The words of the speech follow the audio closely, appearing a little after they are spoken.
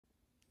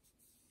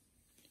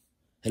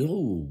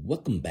Hello,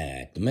 welcome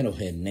back to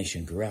Metalhead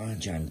Nation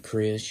Garage. I'm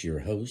Chris,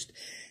 your host.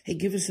 Hey,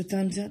 give us a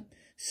thumbs up,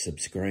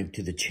 subscribe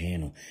to the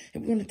channel.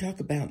 And we're going to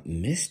talk about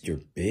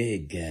Mr.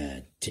 Big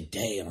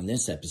today on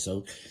this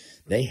episode.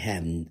 They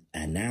have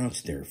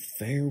announced their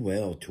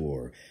farewell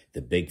tour,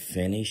 The Big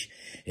Finish.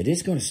 It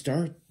is going to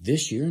start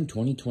this year in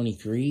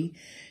 2023.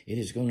 It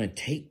is going to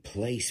take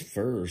place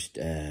first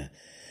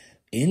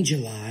in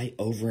July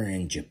over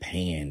in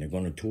Japan. They're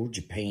going to tour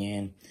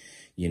Japan,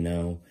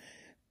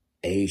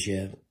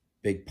 Asia.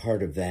 Big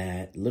part of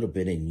that, a little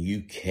bit in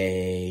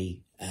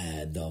UK.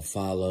 They'll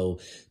follow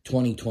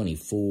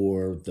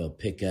 2024. They'll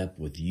pick up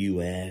with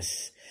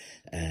US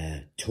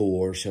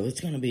tour. So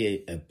it's going to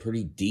be a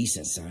pretty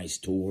decent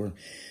sized tour.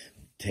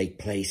 Take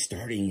place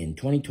starting in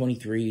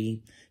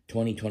 2023,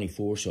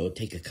 2024. So it'll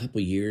take a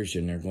couple years,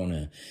 and they're going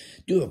to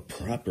do a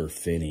proper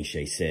finish,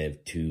 they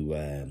said,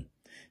 to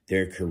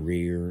their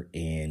career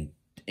and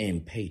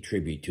pay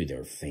tribute to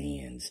their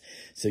fans.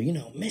 So,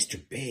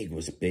 Mr. Big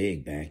was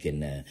big back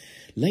in the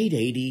late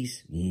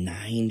 80s,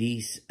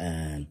 90s.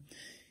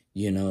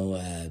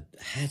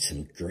 Had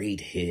some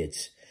great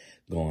hits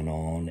going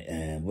on.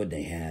 What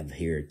they have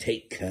here,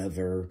 Take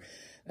Cover,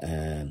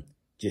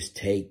 Just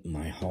Take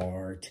My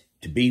Heart.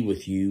 To Be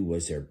With You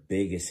was their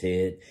biggest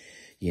hit.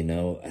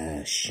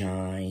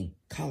 Shine,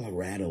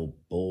 Colorado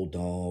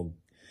Bulldog,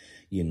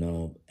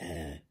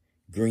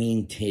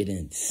 Green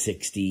Tinted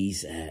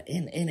 60s,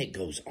 and it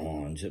goes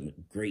on. Some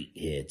great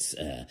hits,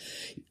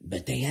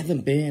 but they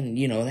haven't been,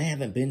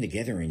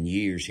 together in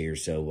years here,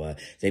 so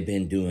they've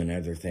been doing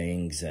other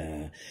things,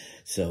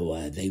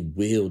 so they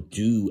will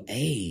do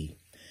a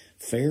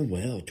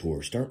farewell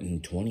tour starting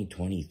in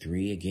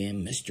 2023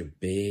 again. Mr.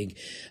 Big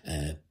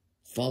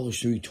follows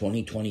through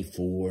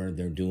 2024.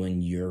 They're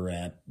doing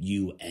Europe,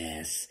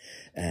 US,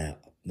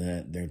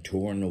 they're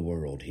touring the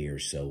world here.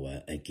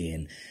 So,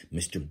 again,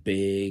 Mr.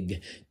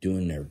 Big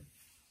doing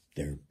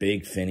their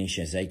big finish,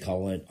 as they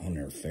call it, on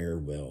their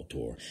farewell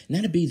tour. And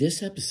that'll be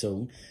this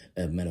episode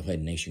of Metalhead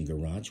Nation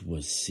Garage.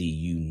 We'll see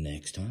you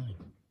next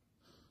time.